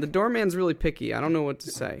 Hey man, the doorman's really picky. I don't know what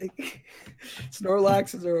to say.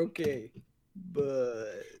 Snorlaxes are okay, but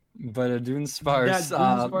a Dunsparce.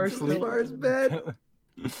 Dunsparce bed.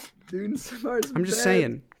 Dunsparce. I'm just bed?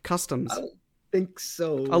 saying, customs. I don't think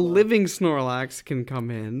so. A living Snorlax can come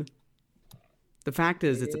in. The fact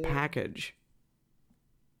is, it's a package.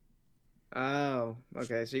 Oh,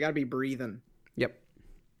 okay. So you gotta be breathing. Yep.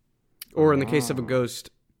 Or in the case of a ghost,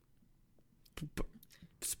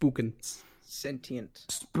 spooking. Sentient.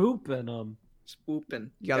 Spooping them.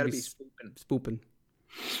 Spooping. You gotta be spooping. spooping.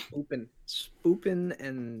 Spooping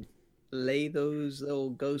and lay those little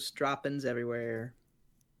ghost droppings everywhere.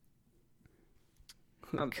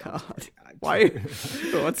 Oh, God. Why?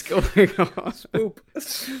 What's going on?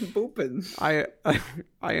 Spooping. I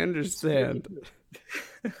understand.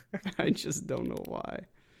 I just don't know why.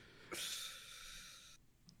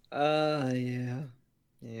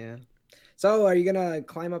 Yeah. So, are you gonna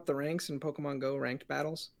climb up the ranks in Pokemon Go ranked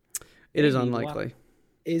battles? It is unlikely.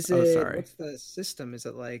 Is it? Sorry. What's the system? Is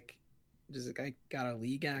it like? Does it got a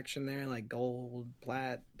league action there, like gold,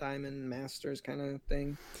 plat, diamond, masters kind of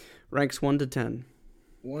thing? Ranks 1 to 10.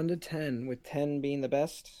 1 to 10, with 10 being the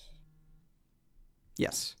best.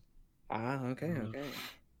 Yes. Okay.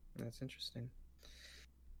 That's interesting.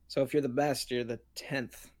 So if you're the best, you're the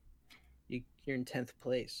 10th. You're in 10th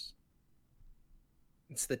place.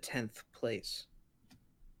 It's the 10th place.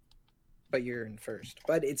 But you're in first.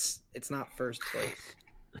 But it's not first place.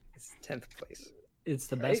 It's 10th place. It's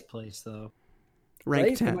the best place, though.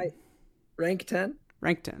 Rank 10. Rank 10?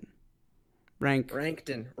 Rank 10.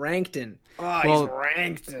 Rankton. Oh, well, he's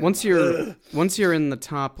ranked. Once you're in the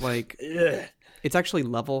top, like, it's actually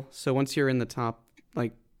level. So once you're in the top,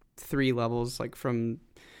 like, 3 levels, like from,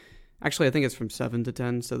 actually I think it's from 7 to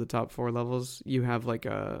 10. So the top 4 levels, you have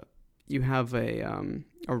a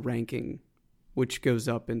ranking, which goes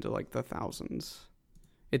up into like the thousands.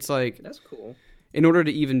 It's like, that's cool. In order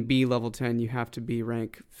to even be level 10, you have to be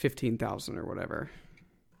rank 15,000 or whatever.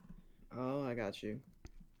 Oh, I got you.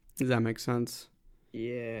 Does that make sense?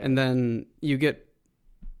 Yeah. And then you get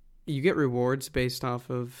rewards based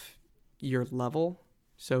off of your level,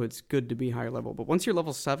 so it's good to be higher level. But once you're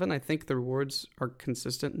level 7, I think the rewards are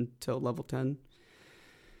consistent until level 10.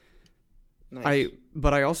 Nice.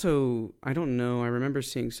 I don't know. I remember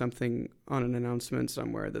seeing something on an announcement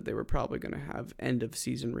somewhere that they were probably going to have end of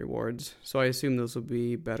season rewards. So I assume those will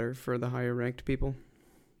be better for the higher ranked people.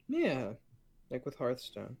 Yeah, like with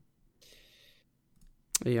Hearthstone.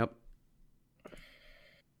 Yep.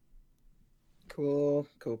 Cool.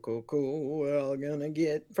 We're all gonna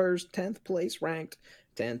get first 10th place ranked.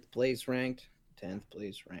 10th place ranked.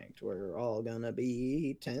 We're all gonna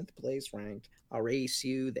be 10th place ranked. I'll race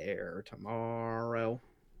you there tomorrow.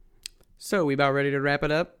 So, we about ready to wrap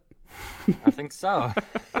it up? I think so.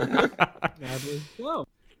 Whoa.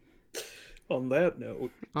 On that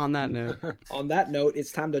note,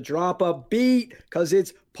 it's time to drop a beat, because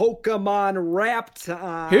it's Pokemon rap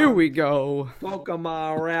time. Here we go.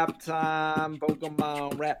 Pokemon rap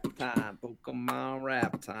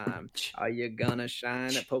time. Are you gonna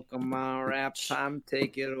shine at Pokemon rap time?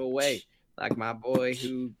 Take it away. Like my boy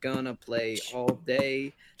who gonna play all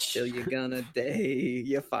day till you're gonna day.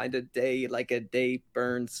 You find a day like a day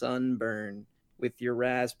burn sunburn with your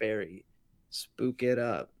raspberry. Spook it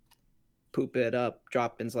up. Poop it up,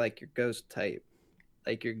 droppings like your ghost type.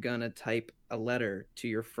 Like you're gonna type a letter to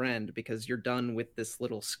your friend because you're done with this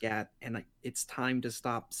little scat and it's time to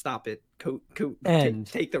stop it.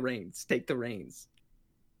 Take the reins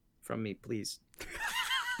from me, please.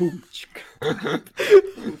 Boom.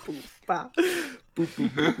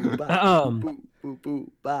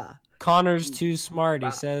 Connor's too smart.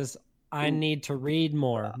 He says, I need to read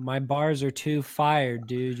more. My bars are too fired,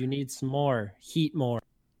 dude. You need some more. Heat more.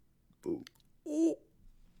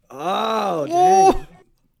 Oh, dang.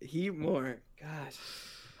 Heat more. Gosh.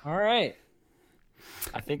 All right.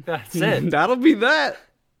 I think that's it. That'll be that.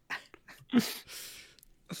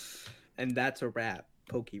 And that's a wrap.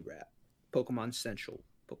 Pokemon Central.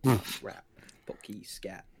 Pokemon rap.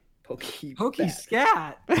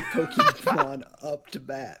 Pokemon up to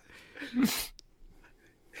bat.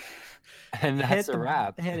 And that's a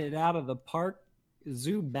wrap. Headed out of the park.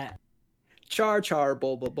 Zubat. Char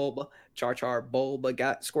Bulba. Char Bulba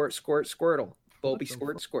got Squirtle.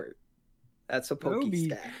 Bulby Squirt. That's a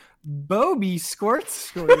Pokestat. Bobby squirt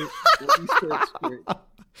squirt. Bobby squirt squirt.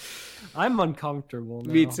 I'm uncomfortable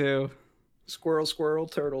now. Me too. Squirrel, squirrel,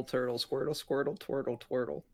 turtle, turtle, squirtle, squirtle, twirtle, twirtle.